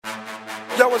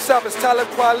Yo, what's up? It's Talib,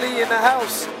 Kweli in the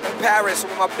house. In Paris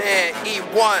with my band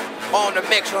E1 on the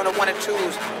mix on the 1 and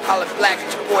 2s. Holla Black,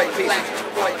 it's your boy, peace.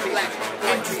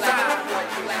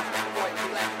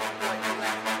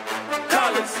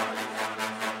 Colors.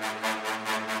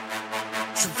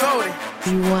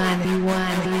 You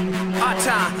Our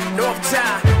time, North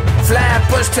Town,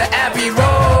 Flatbush to Abbey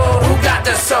Road. Who got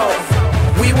the soul?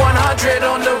 We 100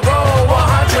 on the road,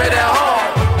 100 at home.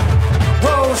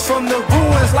 Rose from the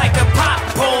ruins like a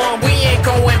popcorn. We ain't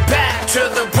going back to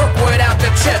the brook without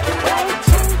the chip.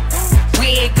 We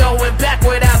ain't going back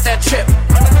without that chip.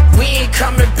 We ain't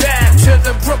coming back to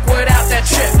the brook without that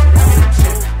chip.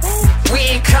 We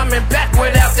ain't coming back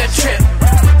without that chip.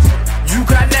 You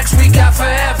got next, we got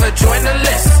forever, join the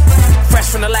list. Fresh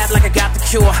from the lab like I got the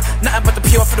cure. Nothing but the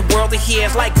pure for the world to hear.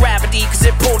 It's like gravity, cause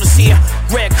it pulled us here.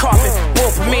 Red carpet,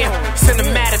 world premiere.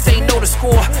 Cinematic, they know the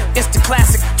score. Instant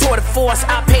classic, tour de force.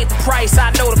 I paid the price,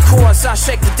 I know the course. I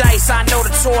shake the dice, I know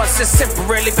the tours. It's simple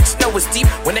really, but you know it's deep.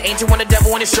 When the angel and the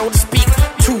devil on his shoulder speak.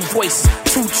 Two voices,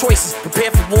 two choices.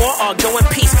 Prepare for war or go in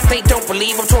peace. They don't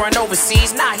believe I'm touring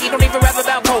overseas. Nah, he don't even rap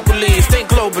about coca leaves. Think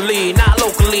globally, not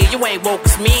locally. You ain't woke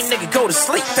as me, nigga, go to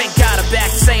sleep. Thank God I'm back,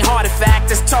 this ain't hard in fact.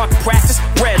 This talking practice,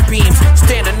 red beams.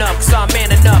 Standing up, cause I'm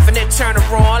man enough. And then turn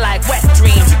around like wet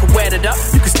dreams. You can wet it up,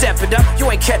 you can step it up. You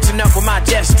ain't catching up with my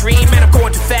jet stream. Man, I'm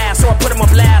going too fast, so I put them on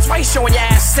blast. Why you showing your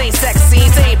ass? Same sex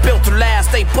scenes, they ain't built to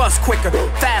last. They bust quicker,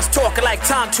 fast talking like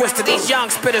tongue twister. These young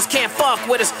spitters can't fuck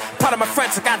with us. Part of my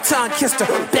friends, I got tongue kissed her.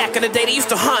 Back in the day, they used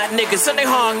to hunt niggas. And they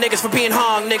hung niggas for being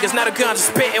hung niggas. Now the guns are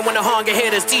spitting when the hunger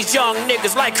hit us. These young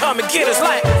niggas like come and get us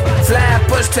like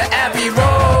Flatbush to Abbey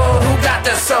Road. Who got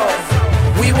the soul?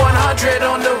 We 100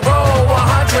 on the road,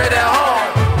 100 at home.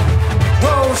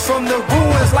 Rose from the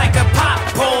ruins like a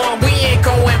popcorn. We ain't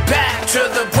going back to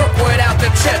the brook without the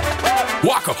chip.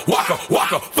 Waka, waka,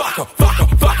 waka, waka, waka,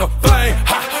 waka, bang.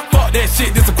 Ha, fuck that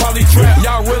shit, this a quality trap.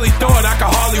 Y'all really thought I could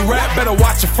hardly rap. Better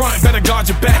watch your front, better guard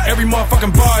your back. Every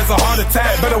motherfucking bar is a heart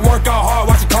attack. Better work out hard,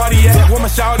 watch your cardiac. Where my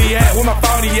shawty at, where my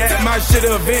fouty at. My shit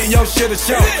a event, yo shit a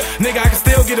show. Nigga, I can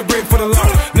still get a brick for the low.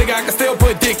 Nigga, I can still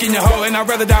put dick in your hoe. And I'd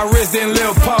rather die rich than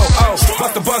Lil Po. Oh,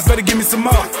 bust the bus, better give me some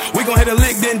more. We gon' hit a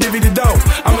lick, then divvy the dough.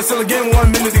 I'ma sell again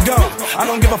 1 minute to go. I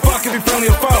don't give a fuck if you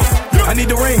friendly or foe. I need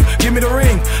the ring, give me the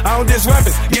ring. I don't diss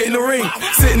rappers, get in the ring.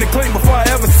 Sit in the clink before I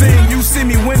ever sing. You see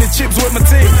me winning chips with my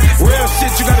team. Real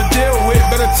shit you gotta deal with.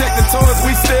 Better check the toys,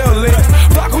 we still lit.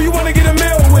 Block who you wanna get a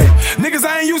meal with. Niggas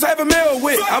I ain't used to have a meal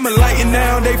with. I'm enlightened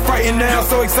now, they frightened now.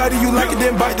 So excited you like it,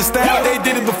 then bite the style. They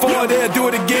did it before, they'll do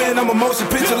it again. I'm a motion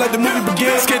picture, let the movie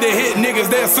begin. Scared to hit niggas,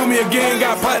 they'll sue me again.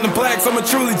 Got platinum plaques, I'm a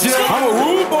truly gem. I'm a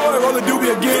rude boy, roll a doobie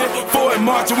again. Forward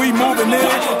march and we moving in.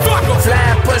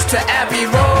 Flatbush to Abbey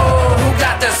Road. Who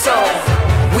got the soul?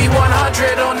 We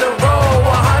 100 on the road,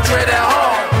 100 at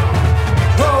home.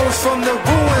 Rose from the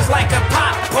ruins like a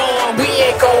popcorn. We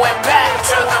ain't going back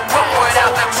to the brook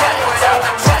without the check.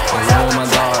 All my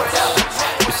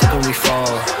dogs, we slip and we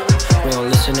fall. We don't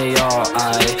listen to y'all.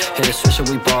 I hit a switch and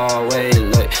we ball. Wait,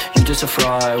 look, you just a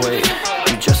fraud. Wait,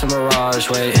 you just a mirage.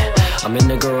 Wait, I'm in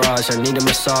the garage, I need a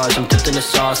massage. I'm dipped in the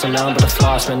sauce, and now I'm about to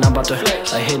floss. Man, I'm about to,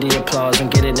 I hear the applause, I'm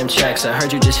getting them checks. I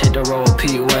heard you just hit the road with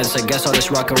Pete Wentz. I guess all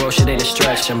this rock and roll shit ain't a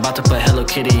stretch. I'm about to put Hello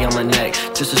Kitty on my neck,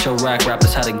 just to show rap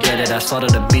rappers how to get it. I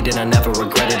slaughtered a beat and I never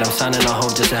regret it. I'm signing a hoe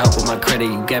just to help with my credit.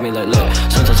 You get me like, look,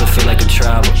 sometimes I feel like a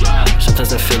travel,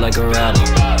 sometimes I feel like a rapper.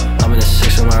 I'm in the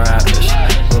 6 with my rappers,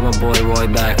 with my boy Roy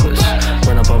backwards.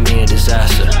 Run up on me a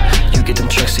disaster, you get them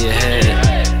tricks to your head.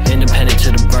 Independent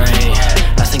to the brain,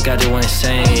 I think I do what I'm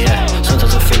saying, yeah.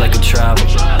 Sometimes I feel like a travel,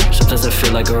 sometimes I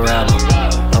feel like a rebel.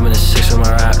 I'm in the 6 with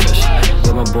my rappers,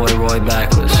 with my boy Roy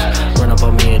backwards. Run up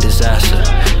on me a disaster,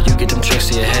 you get them tricks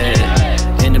to your head.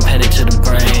 Independent to the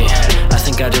brain, I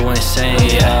think I do what I'm saying,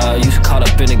 yeah. You caught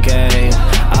up in the game,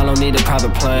 I don't need a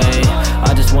private plane.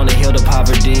 I just wanna heal the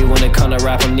poverty. When it come to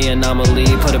rap, I'm the anomaly.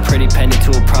 Put a pretty penny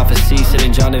to a prophecy.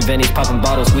 Sitting John and Vinny's popping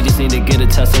bottles. We just need to get a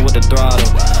Tesla with the throttle.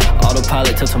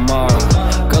 Autopilot till tomorrow.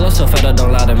 Girl, I'm so fat, I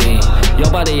don't lie to me. Your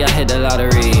body, I hit the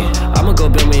lottery. I'ma go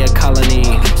build me a colony.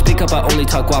 Speak up, I only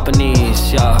talk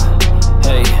Guapanese, yeah.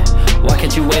 Hey, why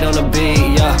can't you wait on the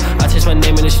beat, yeah? I changed my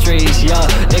name in the streets, yeah.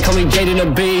 They call me Jaden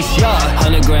the Beast, yeah.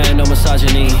 100 grand on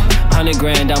misogyny. 100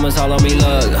 grand diamonds all on me,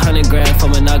 look. 100 grand for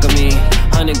monogamy.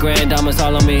 100 grand diamonds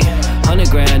all on me. 100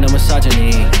 grand on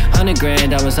misogyny. 100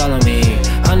 grand diamonds all on me.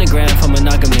 100 grand for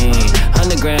monogamy.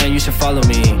 100 grand, you should follow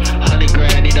me. 100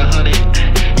 grand, need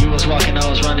 100. You was walking, I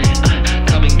was running.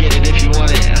 Come and get it if you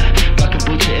want it. Got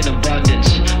kombucha in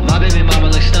abundance. My baby mama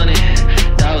looks stunning.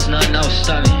 That was nothing, that was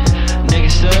stunning.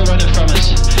 Niggas still running from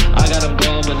us. I got them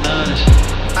going bananas.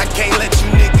 I can't let you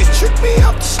niggas trick me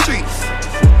off the streets.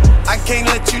 I can't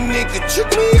let you nigga trick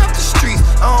me off the streets.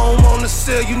 I don't wanna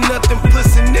sell you nothing,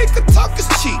 pussy nigga, talk is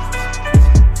cheap.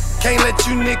 Can't let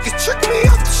you niggas trick me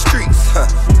off the streets, huh?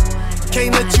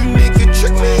 Can't let you niggas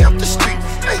trick me off the streets,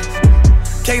 hey.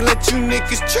 Can't let you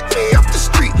niggas trick me off the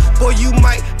street. Boy, you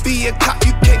might be a cop,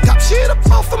 you can't cop shit up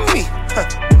off of me, huh?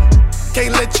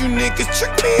 Can't let you niggas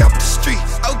trick me off the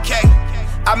streets, okay.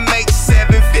 I make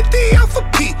 750 off a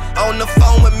P. On the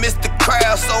phone with Mr.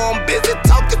 Crowd, so I'm busy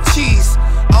talking cheese.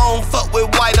 I don't fuck with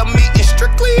white, I'm eating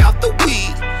strictly off the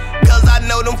weed. Cause I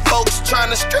know them folks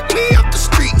tryna strip me off the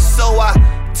streets. So I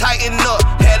tighten up,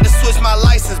 had to switch my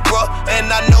license, bro.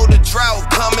 And I know the drought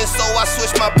coming, so I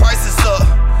switch my prices up.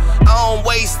 I don't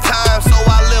waste time, so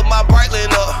I live my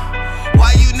Brightland up.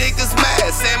 Why you niggas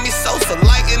mad? Sammy Sosa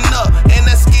lighting up. And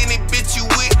that skinny bitch you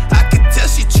with, I can tell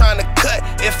she tryna cut.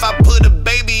 If I put a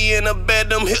baby in a bed,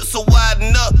 them hips will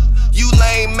widen up. You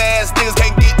lame ass niggas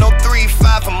can't get no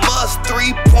 3.5 from us,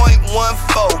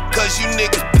 3.14. Cause you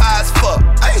niggas pie as fuck.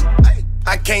 Ay,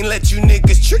 I can't let you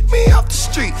niggas trick me off the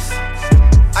streets.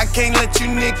 I can't let you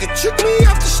niggas trick me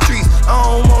off the streets. I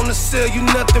don't wanna sell you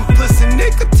nothing, pussy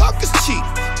nigga, talk is cheap.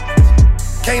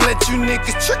 Can't let you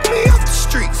niggas trick me off the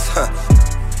streets, huh?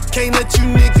 Can't let you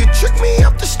niggas trick me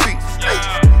off the streets, hey.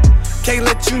 Can't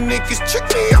let you niggas trick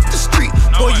me off the street.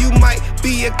 Boy, you might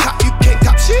be a cop, you can't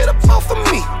cop shit up off of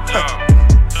me, huh?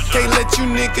 Can't let you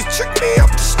niggas trick me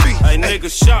off the street. Hey, nigga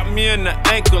shot me in the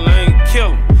ankle, I ain't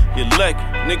kill him. You lucky.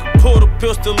 Nigga pulled a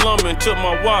pistol on me and took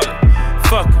my wallet.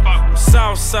 Fuck it.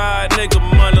 Southside nigga,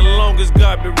 money long as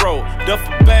God be rolled.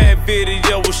 Duffel bag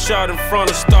video was shot in front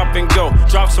of Stop and Go.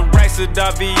 Dropped some racks at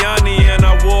Daviani and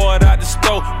I wore it out the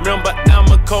store. Remember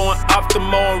Amaco and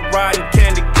Optimo and riding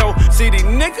Candy Co. See these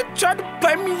niggas try to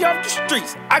play me off the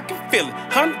streets. I can feel it.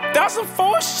 100,000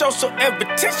 for a show, so every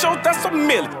 10 shows that's a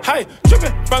million. Hey,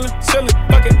 trippin', rollin', silly,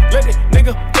 fuckin', let it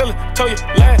nigga feel it. Told you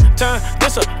last time,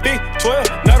 this a big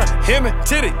 12, not a hemi.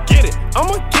 Titty, get it,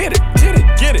 I'ma get it. Titty,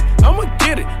 get it, I'ma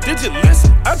get it. Did you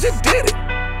listen? I just did it.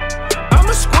 I'm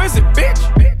exquisite, bitch.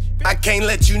 I can't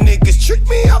let you niggas trick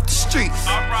me off the streets.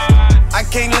 I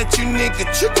can't let you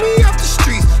niggas trick me off the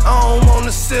streets. I don't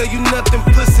wanna sell you nothing,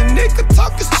 pussy nigga,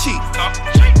 talk is cheap.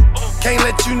 Can't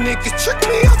let you niggas trick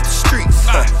me off the streets,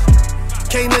 huh?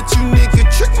 Can't let you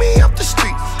niggas trick me off the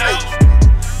streets, hey.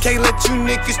 Can't let you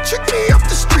niggas trick me off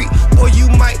the street. Boy, you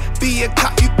might be a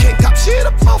cop, you can't cop shit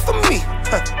up off of me,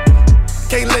 huh?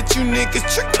 Can't let you niggas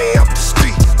trick me off the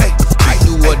street, hey. I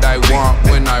do what I want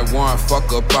when I want,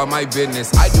 fuck up all my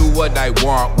business. I do what I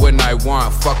want when I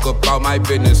want, fuck up all my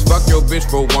business. Fuck your bitch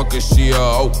for one cause she a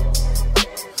hoe.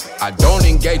 I don't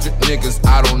engage with niggas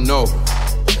I don't know.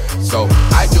 So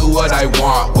I do what I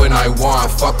want when I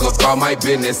want, fuck up all my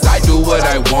business. I do what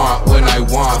I want when I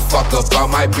want, fuck up all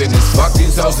my business. Fuck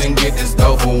these hoes and get this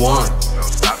dough for one.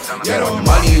 Yeah, the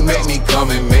money make me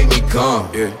come and make me come.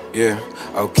 Yeah, yeah.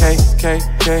 Okay,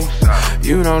 okay.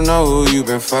 You don't know who you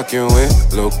been fucking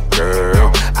with, little girl.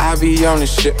 I be on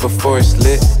this shit before it's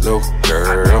lit, little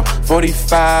girl.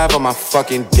 45 on my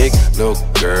fucking dick, little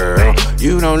girl.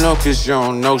 You don't know cause you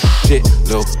don't know shit,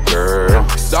 little girl.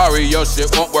 Sorry, your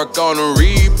shit won't work on a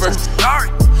Reaper.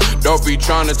 Don't be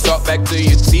trying to talk back to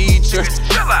your teacher.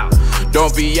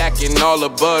 Don't be acting all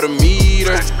above the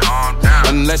meter.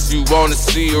 Unless you wanna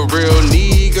see a real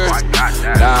nigger.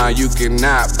 Nah, you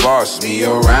cannot boss me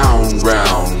around,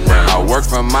 round. I work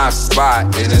from my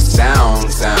spot in a sound.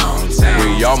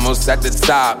 We almost at the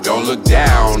top, don't look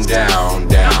down.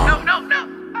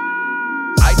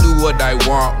 I do what I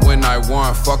want when I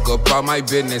want, fuck up all my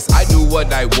business. I do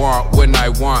what I want when I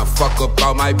want, fuck up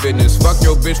all my business. Fuck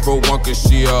your bitch for one cause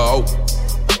she a hoe.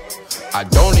 I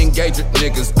don't engage with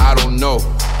niggas I don't know.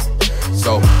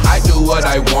 So I do what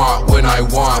I want when I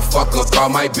want, fuck up all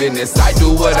my business. I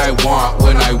do what I want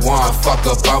when I want, fuck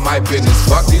up all my business.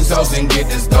 Fuck these hoes and get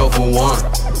this dough for one.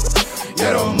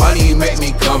 Yeah, the money make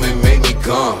me come and make me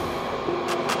come.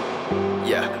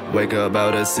 Yeah, wake up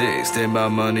about at 6, think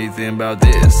about money, think about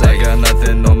this. I got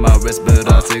nothing on my wrist,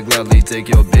 but I'll still gladly take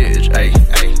your bitch. Ayy,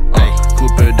 who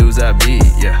produced that beat?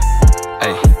 Yeah,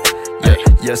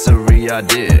 yes sirree, I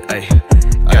did. Ayy.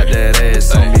 Got that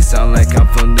ass on me, sound like I'm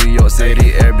from New York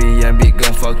City. Airbnb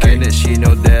gon' fuck in it, she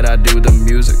know that I do the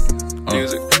music.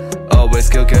 Always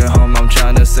cooking home, I'm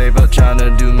tryna save her,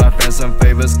 tryna do my friends some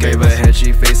favors. Gave her head,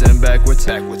 she facing backwards.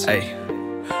 Ayy.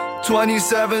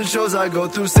 27 shows, I go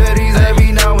through cities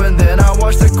every now and then. I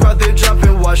watch the crowd, they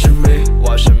jumping, watching me.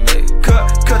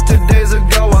 Cut 2 days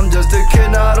ago, I'm just a kid,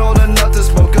 not old enough to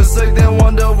smoke a cig. They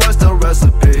wonder what's the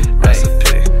recipe.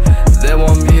 They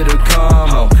want me to come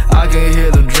home, I can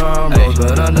hear the drum rolls,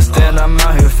 but understand I'm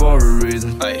out here for a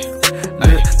reason.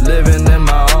 Living in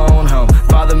my own home,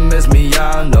 father miss me,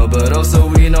 I know, but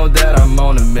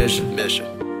mission.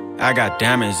 I got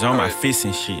diamonds on my fists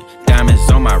and shit.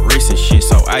 Diamonds on my wrist and shit.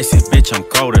 So icy, bitch, I'm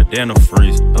colder than a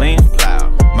freezer. Bling,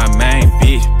 loud. My main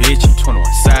bitch, I'm 21.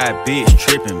 Side bitch,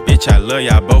 trippin', bitch, I love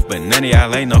y'all both, but none of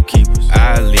y'all ain't no keepers.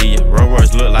 I leave ya, Rolls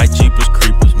Royce look like Jeepers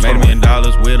Creepers. Made $1 million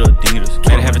with Adidas.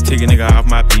 Made to have a ticket, nigga, off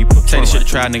my people. Take this shit to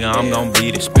try, nigga, I'm gon'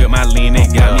 beat it. Spill my lean,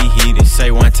 it got me heated.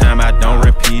 Say one time, I don't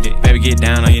repeat it. Baby, get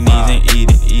down on your knees and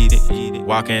eat it.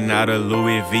 Walking out of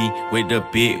Louis V with the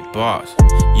big boss.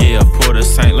 Yeah, pulled a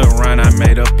St. Laurent, I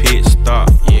made a pit stop.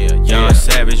 Young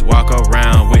Savage walk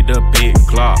around with the big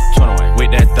Glock.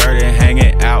 With that 30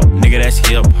 hanging out, nigga, that's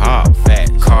hip hop.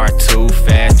 Car too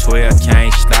fast, 12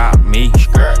 can't stop me.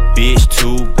 Bitch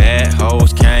too bad,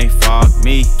 hoes can't fuck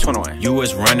me. 21. You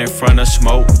was running from the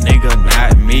smoke, nigga,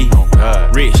 not me.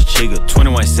 Rich Chigga,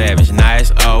 21 Savage,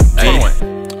 nice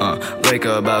OG. Wake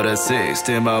up about at 6,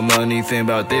 think about money, think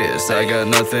about this. I got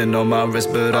nothing on my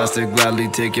wrist, but I still gladly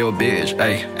take your bitch.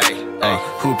 Ay,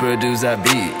 who produced that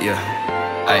beat?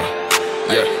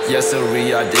 Yeah, yes sir,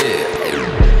 I did.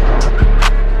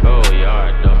 Oh,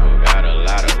 yard duffel got a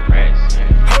lot of racks.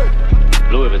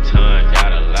 Louis Vuitton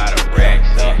got a lot of racks.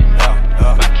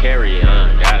 My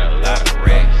carry-on got a lot of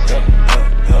racks.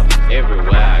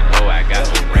 Everywhere I go, I got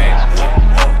some racks.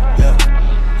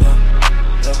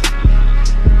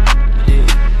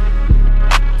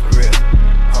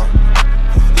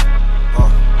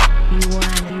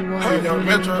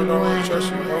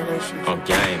 I'm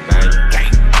gang banging,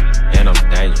 and I'm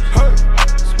dangerous.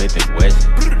 Smith &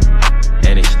 Wesson,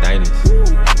 and it's stainless.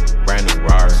 Brand new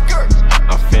Rari,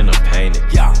 I'm finna paint it.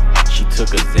 She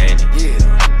took a Xanny,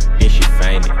 and she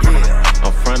fainted.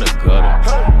 I'm front of gutter,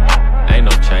 ain't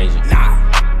no changing.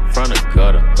 Front of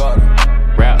gutter,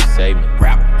 rap save me.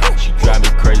 She drive me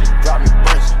crazy.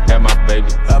 Have my baby,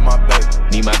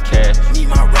 need my cash, need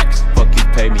my Rexx. Fuck you,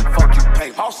 pay me.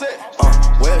 All set.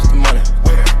 Where's the money?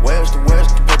 Where's the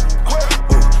paper?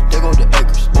 Ooh, there go the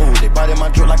acres. Ooh, they biting my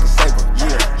drill like a saber.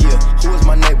 Yeah. Who is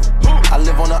my neighbor? I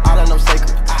live on an island, I'm sacred.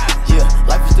 Yeah,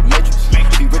 life is the matrix.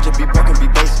 Be rich or be broke and be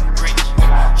basic.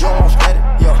 You don't static.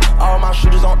 Yeah, all my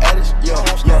shooters on addicts. Yeah.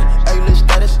 A-list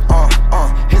status.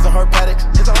 His and her paddocks.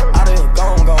 Out of here,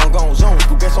 gone. Zoom.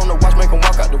 Who gets on the watch, make 'em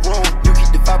walk out the room. You keep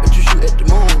the fight, but you shoot at the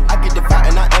moon. I get the fight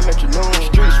and I aim at your noon.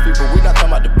 Street people, we not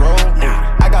talking about the broom.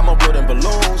 I got more blood than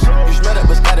balloons. You smell that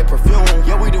biscotti perfume.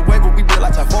 Yeah, we the way, but we build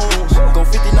like typhoons. Go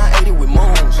 5980 with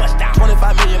moons.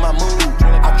 25 million my mood.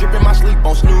 I drip in my sleep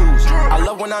on snooze. I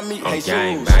love when I meet I'm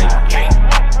gang banging,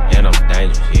 and I'm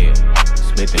dangerous.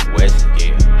 Smith & Wesson,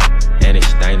 and it's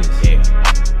stainless.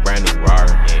 Brand new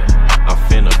Rari, I'm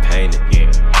finna paint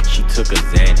it. She took a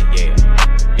Xanny,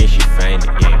 and she fainted.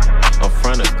 I'm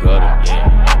front of gutter,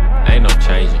 ain't no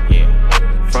changing.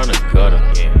 Front of gutter,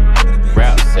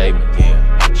 rap save me.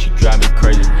 She drive me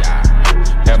crazy.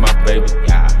 Have my baby,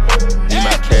 need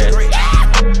my cash.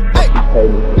 Hey,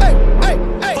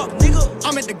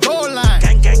 I'm at the goal line.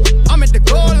 I'm at the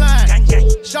goal line.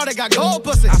 Shawty got gold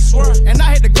pussy, I swear. And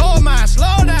I hit the gold mine.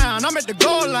 Slow down, I'm at the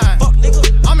goal line.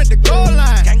 I'm at the goal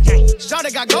line.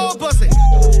 Shawty got gold pussy,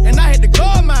 and I hit the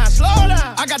gold mine. Slow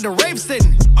down. I got the rape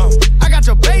sitting. I got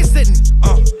your bass sitting.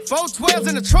 412s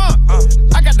in the trunk.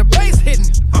 I got the bass hitting.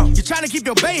 You tryna keep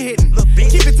your bay hitting.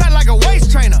 Keep it tight like a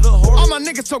waist trainer. All my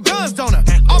niggas took guns, don't her?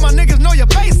 All my niggas know your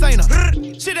face, ain't her?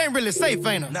 Shit ain't really safe,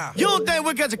 ain't her? You don't think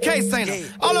we'll catch a case, ain't her?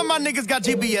 All of my niggas got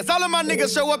GPS. All of my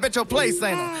niggas show up at your place,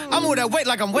 ain't her? I move that weight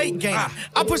like I'm weight gaining.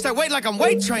 I push that weight like I'm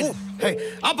weight training. Hey,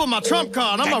 I put my trump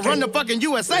card. I'ma run the fucking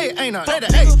USA, ain't I?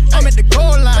 Hey, I'm at the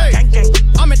goal line.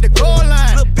 I'm at the goal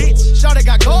line. Little bitch, shawty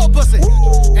got gold pussy,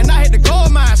 and I hit the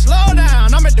gold mine. Slow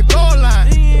down, I'm at the goal line.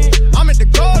 I'm at the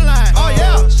goal line. Oh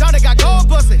yeah, shawty got gold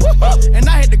pussy, and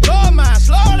I hit the gold mine.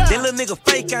 Slow down. That little nigga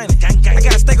fake, ain't it? I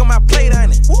got a steak on my plate,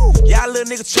 ain't it? Y'all little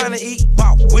niggas tryna eat.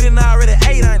 We done already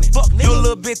ate, ain't it? You a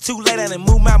little bit too late, ain't it?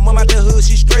 Move my mom out the hood,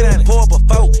 she straight, ain't it? Pour up a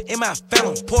 4 in my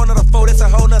phantom. Pour another 4, that's a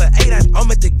whole nother 8, ain't it? I'm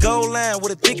at the goal line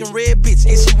with a thick and red bitch,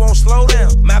 and she won't slow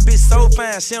down. My bitch so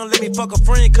fine, she don't let me fuck a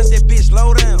friend, cause that bitch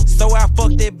low down. So I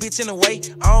fuck that bitch in the way.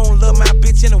 I don't love my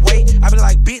bitch in the way. I be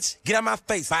like, bitch, get out my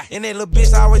face. And that little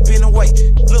bitch always been away.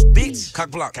 Little bitch,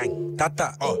 cock block,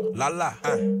 ta-ta, la,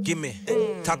 give me,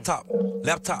 top,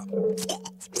 laptop.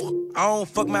 I don't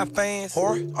fuck my fans,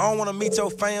 whore. I don't wanna meet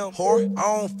your fam, whore. I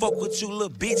don't fuck with you, little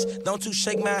bitch. Don't you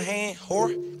shake my hand,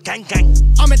 whore. Gang.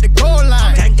 I'm at the goal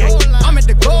line. I'm at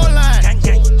the goal line.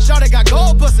 Shawty got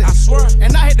gold pussy, I swear.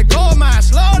 And I hit the gold mine.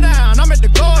 Slow down, I'm at the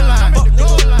goal line.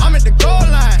 I'm at the goal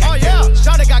line. Oh yeah,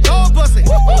 shawty got gold pussy,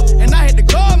 and I hit the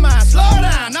gold mine. Slow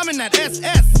down, I'm in that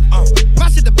SS. My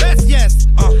shit the best, yes.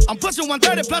 I'm pushing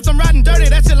 130 plus I'm riding dirty.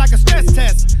 That shit like a stress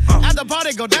test. At the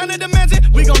party, go down to the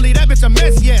mansion. We gon' leave that bitch bitch a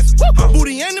mess, yes.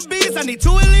 Booty and the bees, I need 2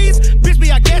 at least. Bitch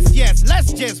be, I guess, yes.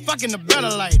 Let's just fucking the better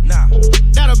light. Nah,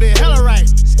 that'll be hella right.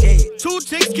 Scared. 2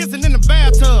 chicks kissing in the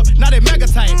bathtub. Now they mega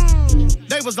tight.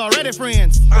 They was already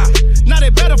friends. Now they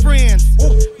better friends.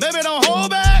 Baby, don't hold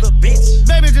back. Bitch.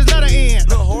 Baby, just let her in.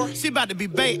 She about to be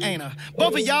bait, ain't her?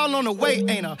 Both of y'all on the way,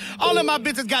 ain't her? All of my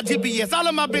bitches got GPS. All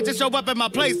of my bitches show up at my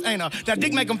place, ain't her? That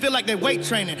dick make them feel like they weight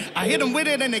training. I hit them with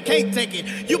it and they can't take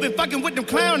it. You been fucking with them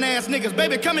clown ass niggas.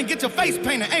 Baby, come and get your face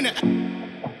painted, ain't it?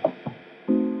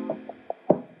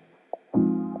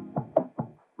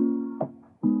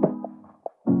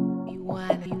 You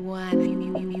want.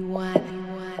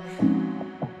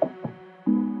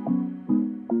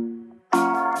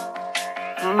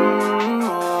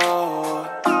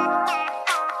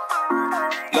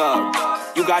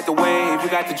 You got the wave, you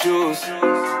got the juice.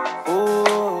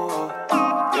 Ooh,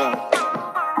 yeah.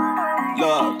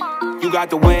 Love, you got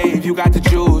the wave, you got the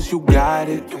juice, you got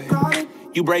it.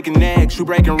 You breaking necks, you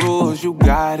breaking rules, you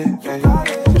got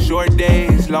it. Short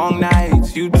days, long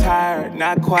nights, you tired,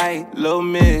 not quite. Little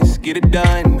miss, get it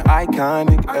done,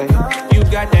 iconic. You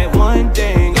got that one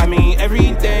thing, I mean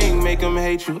everything, make them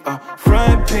hate you.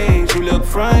 Front page, you look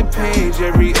front page,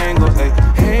 every angle.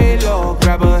 Halo,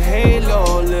 grab a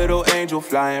halo, little angel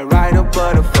flying right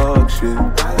above the fuck shit.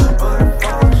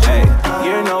 Hey,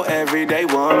 you're no everyday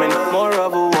woman, more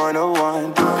of a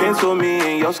one-on-one. Pencil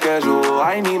me in your schedule,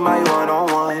 I need my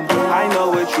one-on-one. I know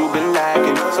what you've been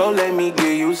lacking, so let me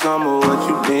give you some of what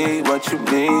you need, what you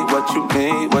need, what you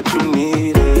need, what you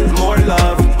need. More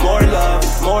love, more love,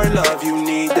 more love, you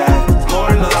need that. More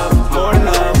love, more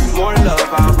love, more love,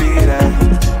 I'll be that.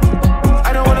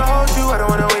 I don't wanna hold you, I don't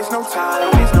wanna waste no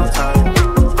time,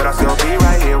 but I'll still be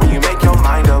right here when you make your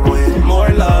mind up with more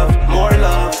love, more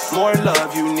love, more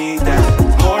love, you need that.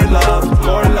 More love,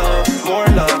 more love, more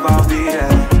love, I'll be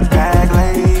that. Bag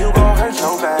lady, you gon' hurt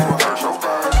your back.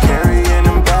 Carrying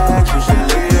them bags, you should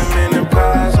leave them in the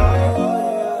past.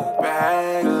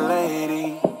 Bag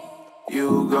lady,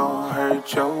 you gon'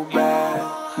 hurt your back.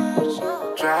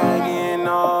 Dragging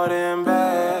all them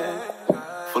bags,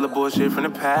 full of bullshit from the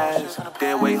past.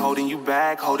 Dead weight holding you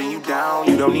back, holding you down.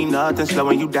 You don't need nothing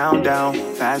slowing you down.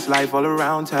 Fast life all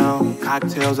around town,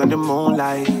 cocktails under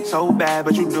moonlight. So bad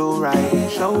but you do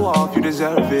right, show off you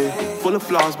deserve it. Full of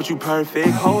flaws but you perfect,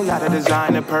 whole lot of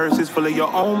designer purses. Full of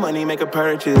your own money, make a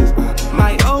purchase.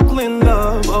 My Oakland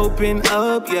love, open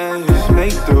up, yes.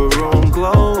 Make the room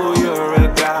glow, you're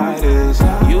a goddess.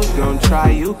 You don't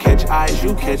try, you catch eyes,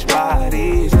 you catch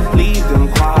bodies. Leave them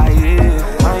quiet,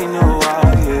 I know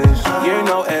obvious. You're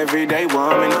no everyday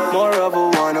woman, more of a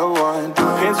one-on-one.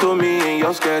 Pencil me in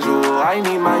your schedule, I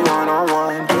need my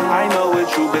one-on-one. I know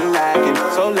what you've been lacking,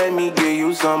 so let me give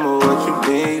you some of what you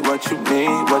need, what you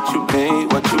need, what you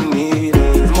need, what you need.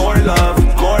 More love,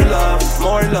 more love,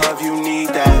 more love, you need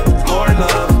that. More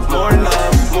love, more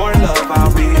love, more love,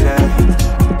 I'll be that.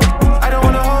 I don't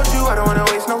wanna hold you, I don't wanna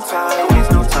waste no time,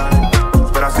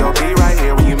 but I'll still be right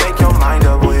here when you make your mind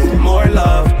up with more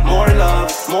love, more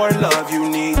love, more love, you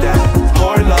need that.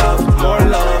 More love, more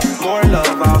love, more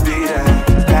love, I'll be that.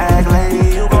 Bag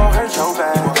lady, you gon' hurt your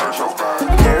back.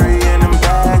 Carrying them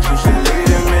bags, you should leave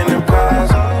them in the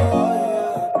past.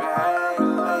 Bag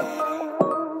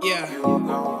lady, yeah, you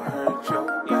gon' hurt your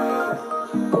back.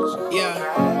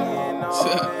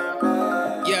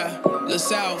 yeah, the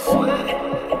South. Whoa,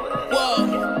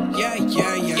 yeah.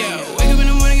 Wake up in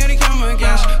the morning, gotta count my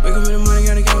cash. Wake up in the morning,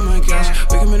 gotta count my cash.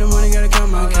 Wake up in the morning, gotta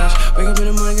count my cash. Wake up in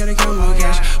the morning, gotta count my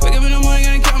cash. Wake up in the morning,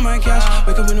 gotta count my cash.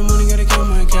 Wake up in the morning, gotta count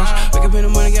my cash. Wake up in the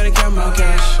morning, gotta count my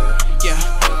cash. Yeah,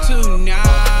 tonight,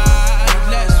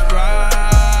 let's ride.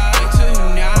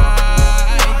 Tonight,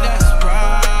 let's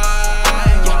ride.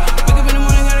 Yeah, wake up in the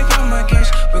morning, gotta count my cash.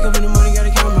 Wake up in the morning,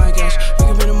 gotta count my cash. Wake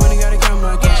up in the morning, gotta count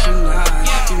my cash.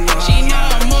 She know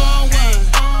I'm on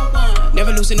one.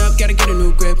 Never loosen up, gotta get a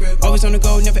new grip. Always on the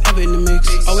go, never ever in the mix.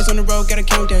 Always on the road, gotta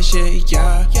count that shit.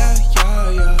 Yeah.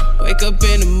 Wake up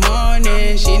in the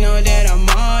morning, she know that I'm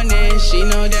on it. She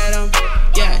know that I'm,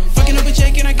 yeah. Fucking up a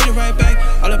check and I get it right back.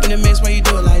 All up in the mix, why you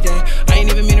do it like that? I ain't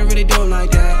even mean to really do it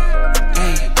like that.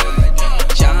 Hey,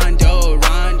 John Doe,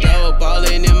 Rondo,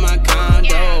 ballin' in my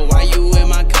condo. Why you in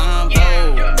my combo?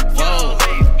 Whoa,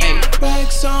 hey.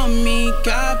 Rexx on me,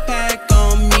 got back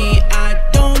on me. I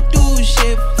don't do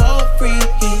shit for free.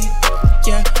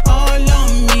 Yeah, all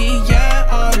on me, yeah,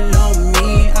 all on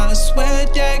me. I swear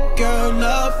that girl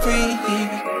love free.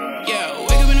 Yeah,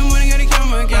 wake up in the morning,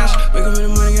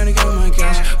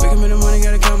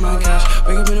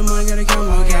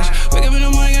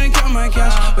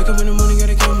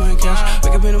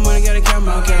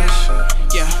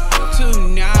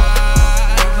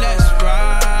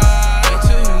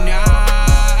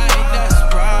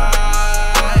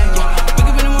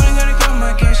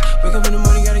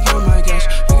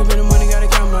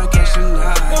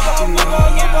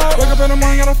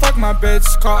 rich.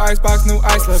 Call icebox, new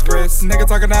ice left wrist. Nigga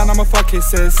talking down, I'ma fuck his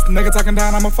sis. Nigga talking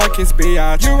down, I'ma fuck his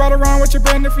biatch. You ride around with your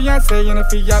brand new fiance in a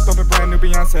Fiat, bumpin' brand new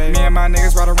Beyonce. Me and my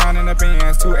niggas ride around in the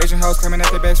Benz. Two Asian hoes claiming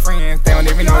that they best friends. They don't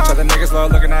even know each other. Niggas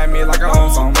love looking at me like I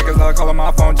own some. Niggas love calling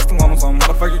my phone just to loan some.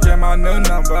 Motherfucker get my new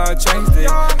number, I changed it.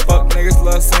 Fuck niggas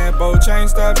love saying bold chain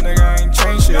stuff. Nigga ain't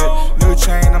changed shit. New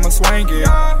chain, I'ma swing it.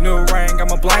 New ring,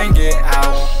 I'ma blank it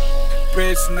out.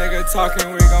 Bitch nigga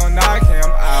talking, we gon' knock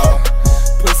him out.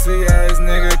 Pussy ass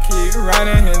nigga keep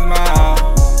running his mouth.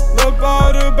 Look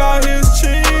bold about his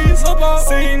cheese.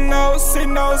 See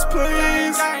notes,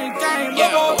 please.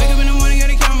 Yeah. Wake up in the morning,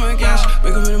 gotta count my cash.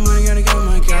 Wake up in the morning, gotta count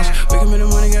my cash. Wake up in the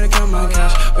morning, gotta count my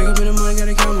cash. Wake up in the morning,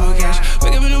 gotta count my cash.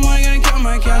 Wake up in the morning, gotta count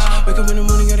my cash. Wake up in the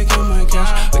morning, gotta count my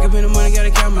cash. Wake up in the morning,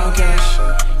 gotta count my cash.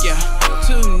 Yeah,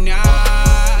 tonight,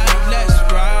 let's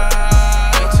ride.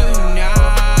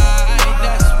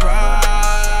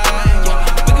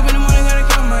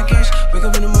 Wake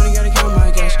up in the morning, gotta count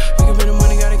my cash. Wake up in the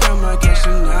morning, gotta count my cash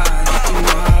tonight.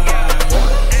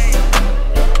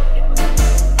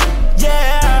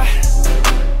 Yeah.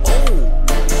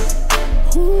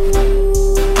 Ooh.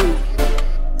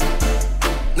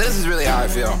 This is really how I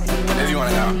feel, if you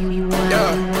wanna know. Yo,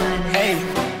 hey,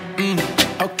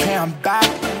 okay, I'm back.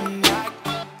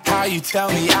 How you tell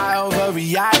me I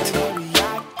overreact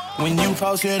when you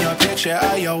posted a picture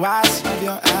of your ass?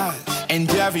 And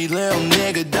every little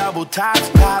nigga double taps,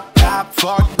 pop, pop,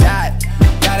 fuck that.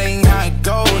 That ain't how it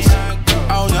goes.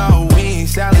 Oh no, we ain't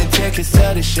selling tickets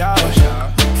to the show.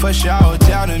 For sure,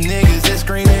 tell them niggas this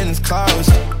screening is closed.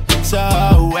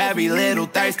 So every little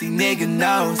thirsty nigga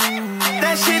knows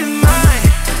that shit is mine.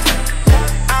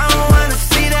 I don't wanna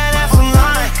see that ass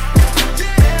online.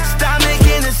 Stop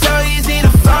making it so easy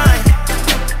to find.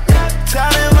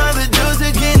 Tell them other dudes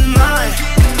to get in line.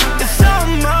 It's all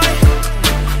mine.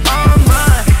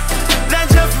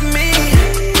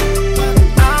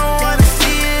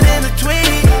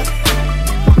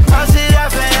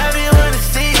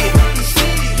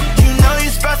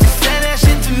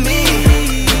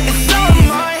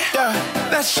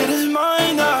 That shit is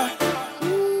mine,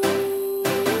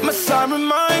 must I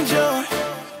remind you?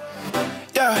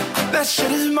 Yeah, that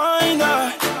shit is mine,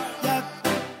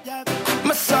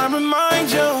 must I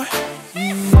remind you?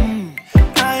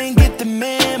 I ain't get the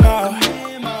memo.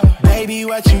 Baby,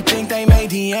 what you think they made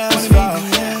DMs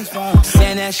for?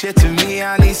 Send that shit to me,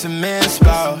 I need some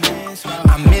inspo.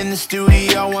 I'm in the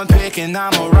studio, one pick and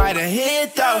I'ma write a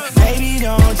hit though. Baby,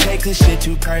 don't take this shit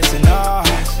too personal.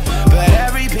 But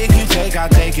every pic you take, I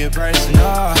take it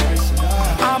personal.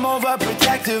 I'm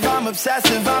overprotective, I'm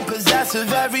obsessive, I'm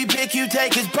possessive. Every pic you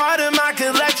take is part of my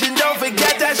collection. Don't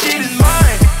forget that shit is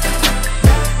mine.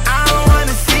 I don't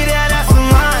wanna see that ass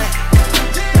online.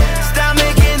 Stop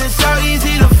making it so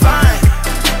easy to find.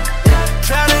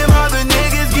 Tell them other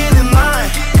niggas get in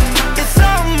line. It's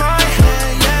all mine,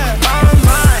 all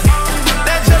mine.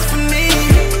 That's just for me.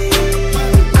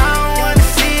 I don't wanna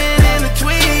see it in a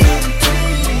tweet.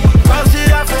 Post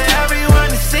it up for everyone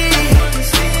to see.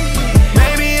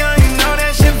 Baby, you know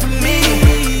that shit for me.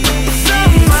 It's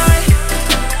all mine.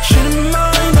 Shit is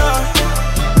mine,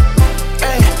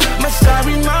 hey, must I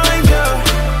remind you?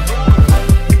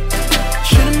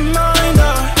 Shit is mine,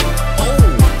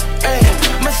 hey,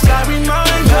 must I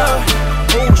remind you?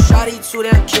 Ooh, shawty too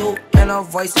damn cute and her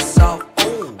voice is soft.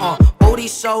 Booty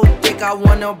so thick, I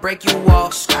wanna break you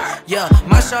off. Yeah,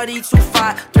 my shawty too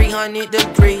fine, 300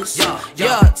 degrees.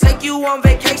 Yeah, take you on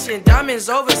vacation, diamonds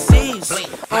overseas.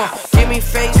 Give me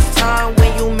FaceTime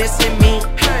when you missing me.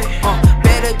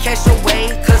 Better catch a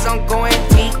wave, cause I'm going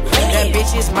deep. That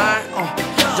bitch is mine,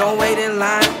 don't wait in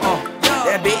line.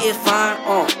 That bitch is fine,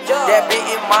 that bitch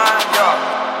is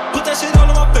mine. Put that shit all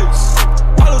in my face,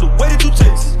 all of the way that you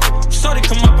taste. Shorty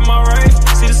come up in my range,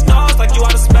 see the stars like you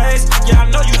out of space. Yeah, I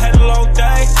know you had a long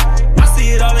day, I see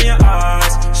it all in your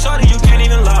eyes. Shorty, you can't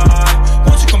even lie.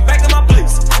 Won't you come back to my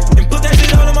place and put that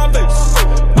shit all in my face?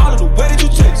 All of the way that you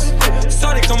taste.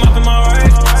 Shorty come up in my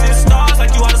range, see the stars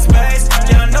like you out of space.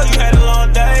 Yeah, I know you had a long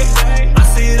day, I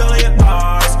see it all in your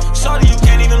eyes. Shorty, you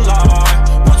can't even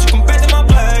lie. Won't you come back to my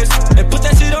place and put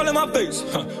that shit all in my face?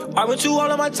 I went you all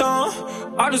on my tongue,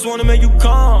 I just wanna make you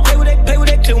calm. Play with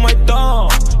that clip with my thumb.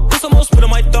 Some more spit on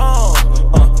my thumb.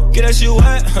 Get that shit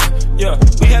wet. Yeah,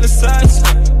 we having sex.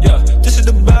 Yeah, this is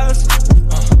the best.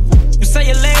 You say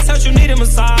your legs hurt, you need a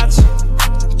massage.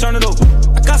 Turn it over.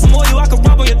 I got some more you I can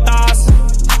rub on your thighs.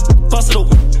 Bust it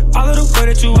open. All of the way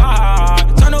that you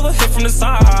hide. Turn over, hit from the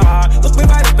side. Look me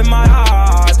right up in my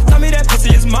eyes. Tell me that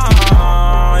pussy is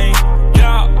mine.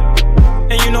 Yeah,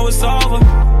 and you know it's over.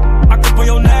 I grip on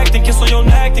your neck, then kiss on your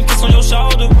neck, then kiss on your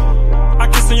shoulder. I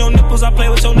kiss on your nipples, I play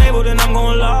with your navel, then I'm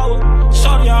going lower.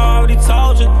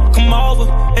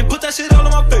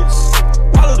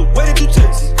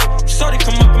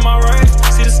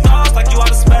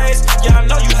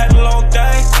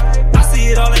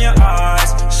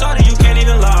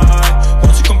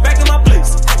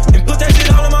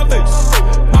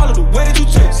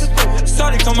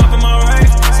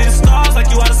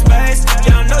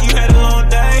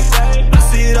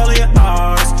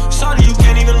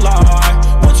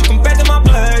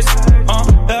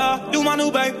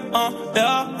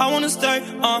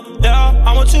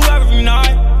 want you every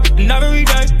night and every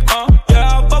day.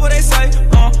 Yeah, fuck what they say.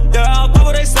 Yeah, fuck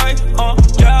what they say.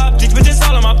 Yeah, these bitches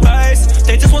all in my face.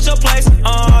 They just want your place.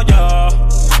 Yeah,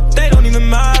 they don't even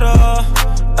matter.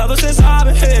 Ever since I've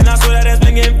been hitting, I swear that ass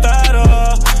been getting fatter.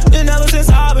 And ever since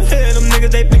I've been hitting, them niggas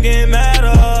they been getting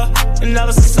madder. And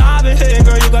ever since I've been hitting,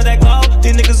 girl, you got that glow.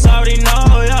 These niggas already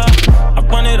know, yeah. I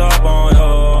run it up on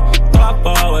you, thought I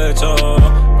fall with you.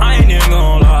 I ain't even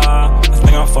gon' lie, I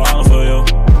think I'm falling for you.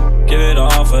 Give it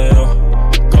all for you,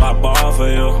 girl, I ball for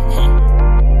you.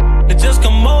 They just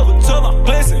come over to my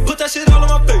place and put that shit all in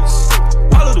my face.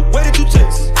 All of the way that you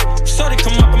taste. Shorty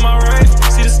come up in my range,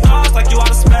 see the stars like you out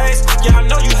of space. Yeah, I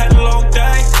know you had a long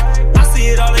day, I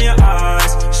see it all in your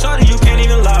eyes. Shorty, you can't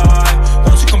even lie.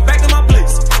 Won't you come back to my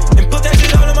place and put that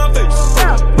shit all in my face?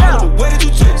 All of the way that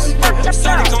you taste.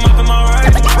 Shorty come up in my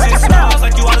range, see the stars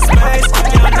like you out of space.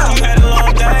 Yeah, I know you had a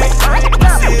long day, I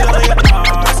see it all in your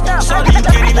eyes. Shorty, you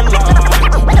can't even lie.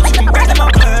 Won't you come back to my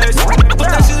place and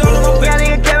put that shit all in my face? Yeah,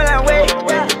 nigga came that way.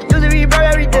 Used to be broke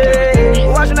every day.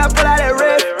 Watching I pull out that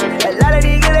rip. A lot of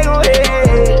niggas they gon'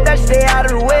 hate. That stay out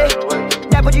of the way.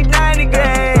 That put you down in the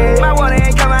grave. My water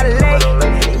ain't come out of the lake.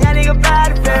 Yeah, nigga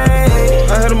bad to face.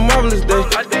 I had a marvelous day.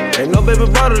 Ain't no baby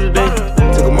bottle today.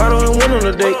 Took a model and went on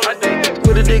a date.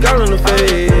 Put a dick all in the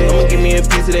face. I'ma give me a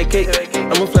piece of that cake.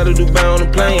 I'ma fly to Dubai on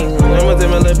a plane. I'ma take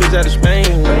my little bitch out of Spain.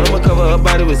 I'ma cover her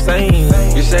body with same.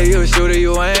 You say you a shooter,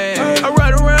 you ain't. I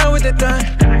ride around with that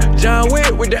thing. John Wick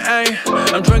with the aim.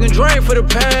 I'm drinking drink for the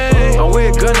pain. I'm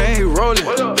with Gunna and he rollin'.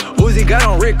 Uzi got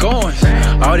on Rick Owens.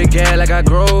 All the gas like I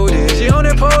growed it. She on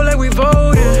that pole like we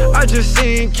voted. I just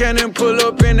seen Cannon pull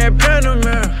up in that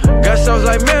Panamera. Got sauce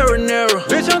like marinara.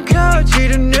 Bitch, I'm couch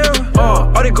eating near.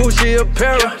 All the Gucci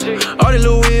apparel. All the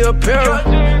Louis apparel.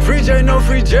 Free J, no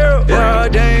free Gerald. Yeah,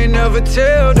 they ain't never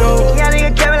tell though. Yeah,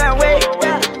 nigga came that way.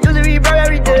 Used to be broke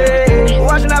every day.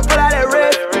 Watching I pull out that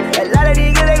rip. A lot of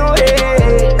niggas they gon'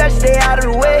 hate. That stay out of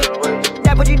the way.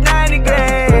 That put you down in the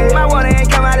grave. My water ain't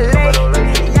come out of the lake.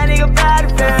 Yeah, nigga bad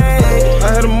to face.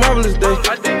 I had a marvelous day.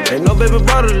 Ain't no baby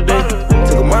bottle today.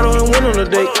 Took a model and went on a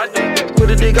date. Put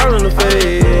a dick all in the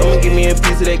face. I'ma give me a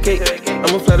piece of that cake.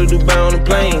 I'ma fly to Dubai on a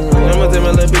plane. I'ma take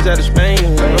my little bitch out of Spain.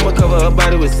 I'ma cover her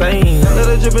body with same. Let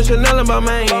her drip and Chanel in my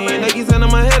main. Nike sign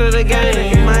on my head of the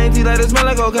game. My auntie like to smell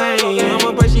like cocaine.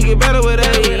 I'ma pray she get better with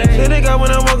age. Say they got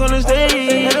when I walk on the stage.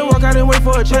 Had to walk out and wait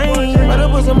for a change. Better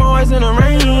put some more ice in the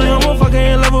rain. I'ma fuck her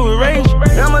in love with rage.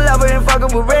 I'm a lover and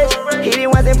fucking with Rexx. He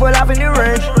didn't want to pull off in the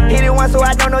range. He didn't want, so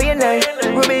I don't know your name.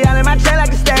 Ruby all in my chain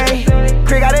like a stain.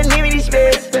 Crick, I didn't leave me these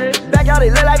space. Back out,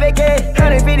 it look like vacay.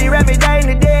 150 rapid day in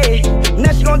the day.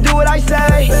 Now she gon' do what I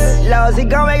say. Laws, he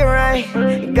gon' make it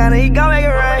rain. Gunna, he gon' make it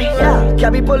rain. Yeah,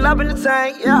 Cappy pull up in the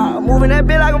tank. Yeah, moving that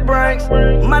bit like a Prynce.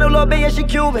 My new little bitch, yeah, she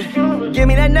Cuban. Give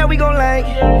me that net, we gon' link.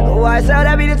 Why so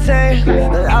that be the same?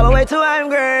 All the way to I'm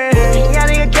green. Yeah,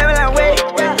 nigga came that way.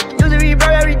 Used to be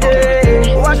broke every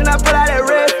day. Watching I pull out that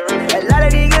rip. A lot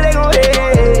of niggas they gon'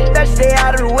 hate. That stay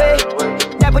out of the way.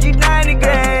 That put you down in the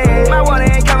grave. My water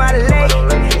ain't come out of the lake.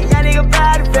 Yeah, nigga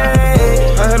bad to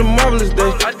face. I had a marvelous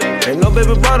day. Ain't no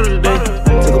baby bottle today.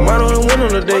 Took a model and went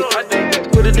on a date.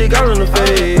 Put a dick all in the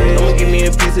face. I'ma give me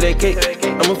a piece of that cake.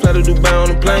 I'ma fly to Dubai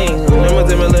on a plane. I'ma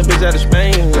take my little bitch out of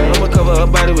Spain. I'ma cover her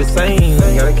body with same.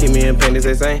 Gotta keep me in pain, they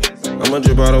say same. I'ma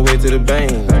drip all the way to the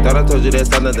bank. Thought I told you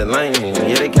that's not nothing lame.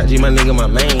 Yeah, they catch you, my nigga, my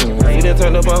main. You done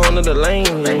turned up a whole nother lane.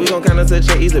 We gon' kinda touch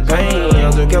your easy pain.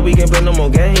 I'm so we can't play no more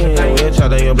games. We'll try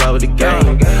to your block with the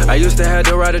game. I used to have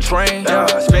to ride a train.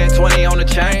 Spend 20 on the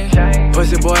chain.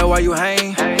 Pussy boy, why you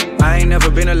hang? I ain't never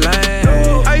been a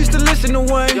lame. I used to listen to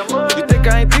Wayne. You think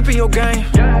I ain't peeping your game?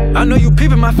 I know you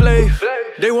peeping my flav.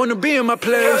 They wanna be in my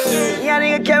place. Yeah,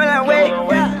 nigga came that way.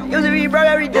 Used to be broke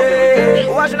every day.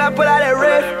 Watching I pull out that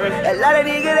rip. A lot of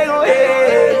niggas they gon'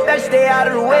 hate. Better stay out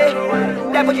of the way.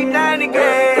 That put you down in the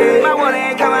grave. My water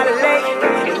ain't come out of the lake.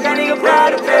 Yeah, nigga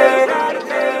proud of me.